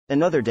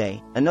Another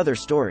day, another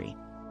story.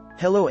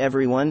 Hello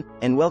everyone,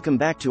 and welcome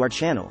back to our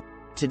channel.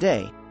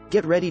 Today,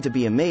 get ready to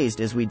be amazed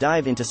as we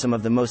dive into some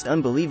of the most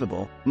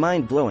unbelievable,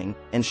 mind-blowing,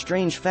 and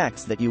strange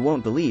facts that you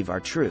won't believe are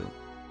true.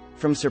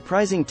 From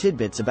surprising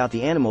tidbits about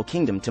the animal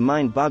kingdom to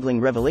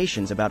mind-boggling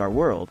revelations about our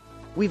world,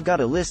 we've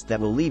got a list that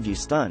will leave you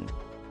stunned.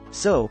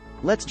 So,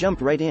 let's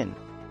jump right in.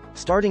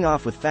 Starting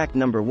off with fact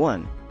number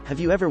 1, have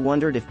you ever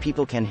wondered if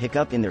people can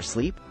hiccup in their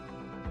sleep?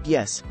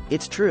 Yes,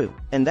 it's true,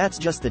 and that's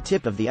just the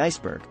tip of the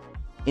iceberg.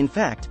 In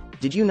fact,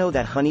 did you know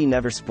that honey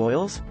never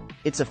spoils?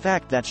 It's a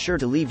fact that's sure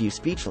to leave you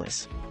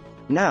speechless.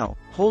 Now,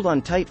 hold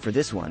on tight for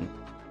this one.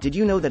 Did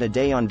you know that a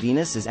day on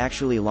Venus is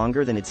actually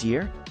longer than its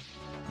year?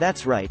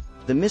 That's right,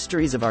 the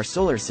mysteries of our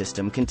solar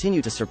system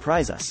continue to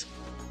surprise us.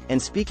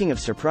 And speaking of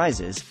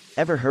surprises,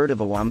 ever heard of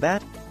a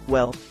wombat?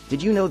 Well,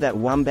 did you know that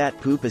wombat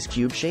poop is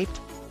cube-shaped?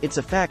 It's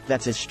a fact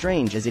that's as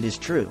strange as it is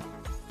true.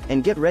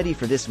 And get ready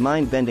for this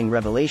mind-bending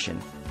revelation.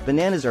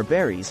 Bananas are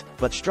berries,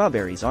 but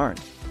strawberries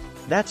aren't.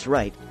 That's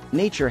right,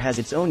 nature has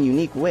its own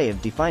unique way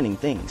of defining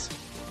things.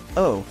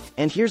 Oh,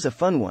 and here's a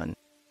fun one.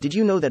 Did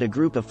you know that a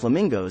group of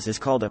flamingos is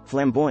called a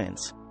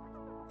flamboyance?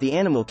 The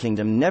animal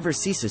kingdom never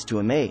ceases to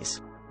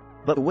amaze.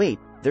 But wait,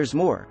 there's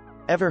more.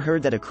 Ever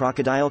heard that a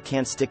crocodile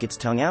can't stick its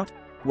tongue out?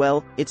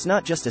 Well, it's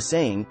not just a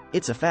saying,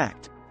 it's a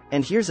fact.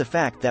 And here's a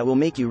fact that will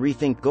make you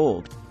rethink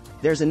gold.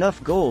 There's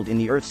enough gold in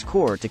the Earth's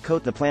core to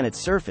coat the planet's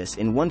surface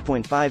in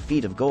 1.5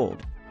 feet of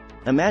gold.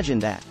 Imagine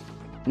that.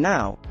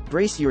 Now,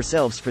 brace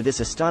yourselves for this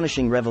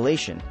astonishing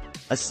revelation.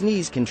 A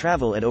sneeze can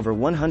travel at over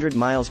 100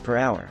 miles per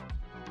hour.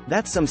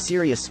 That's some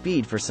serious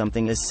speed for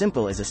something as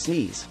simple as a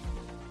sneeze.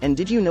 And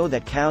did you know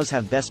that cows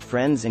have best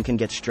friends and can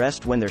get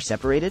stressed when they're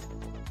separated?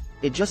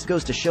 It just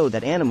goes to show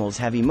that animals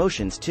have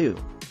emotions too.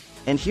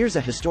 And here's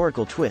a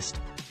historical twist.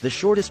 The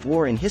shortest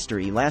war in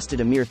history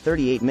lasted a mere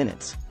 38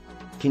 minutes.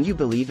 Can you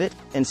believe it?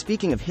 And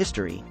speaking of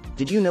history,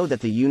 did you know that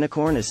the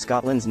unicorn is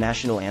Scotland's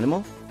national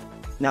animal?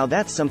 Now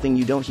that's something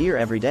you don't hear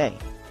every day.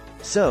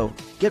 So,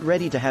 get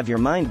ready to have your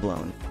mind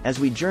blown, as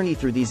we journey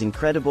through these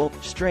incredible,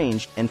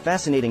 strange, and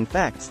fascinating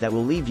facts that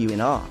will leave you in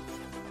awe.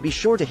 Be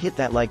sure to hit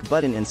that like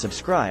button and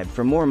subscribe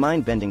for more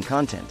mind-bending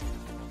content.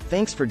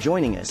 Thanks for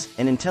joining us,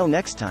 and until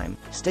next time,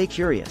 stay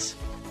curious.